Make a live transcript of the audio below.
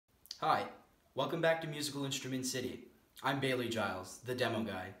Hi, welcome back to Musical Instrument City. I'm Bailey Giles, the demo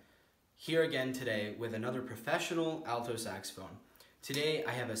guy, here again today with another professional alto saxophone. Today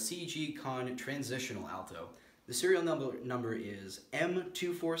I have a CG Conn transitional alto. The serial number is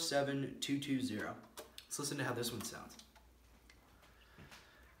M247220. Let's listen to how this one sounds.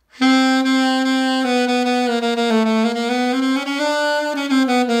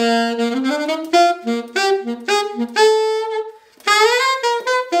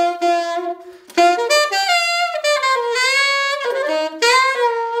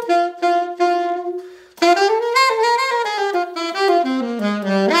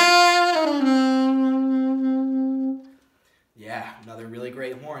 Yeah, another really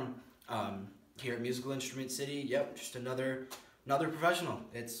great horn. Here at Musical Instrument City, yep, just another professional.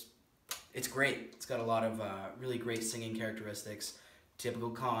 It's great. It's got a lot of really great singing characteristics,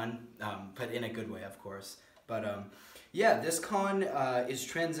 typical Conn, but in a good way, of course. But yeah, this Conn is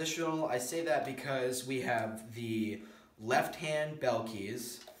transitional. I say that because we have the left hand bell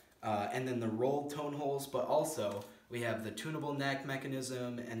keys, and then the rolled tone holes, but also we have the tunable neck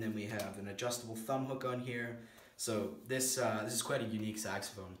mechanism, and then we have an adjustable thumb hook on here. So this is quite a unique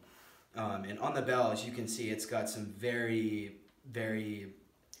saxophone. And on the bell, as you can see, it's got some very, very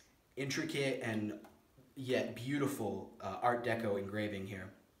intricate and yet beautiful Art Deco engraving here.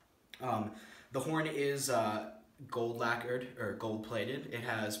 The horn is gold lacquered, or gold plated. It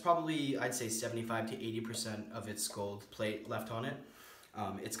has probably, I'd say 75 to 80% of its gold plate left on it.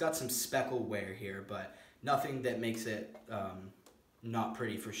 It's got some speckle wear here, but nothing that makes it not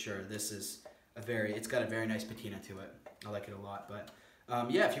pretty for sure. This is it's got a very nice patina to it. I like it a lot. But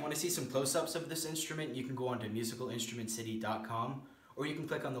yeah, if you want to see some close-ups of this instrument, you can go onto musicalinstrumentcity.com, or you can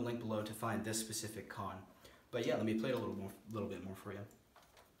click on the link below to find this specific Conn. But yeah, let me play it a little bit more for you.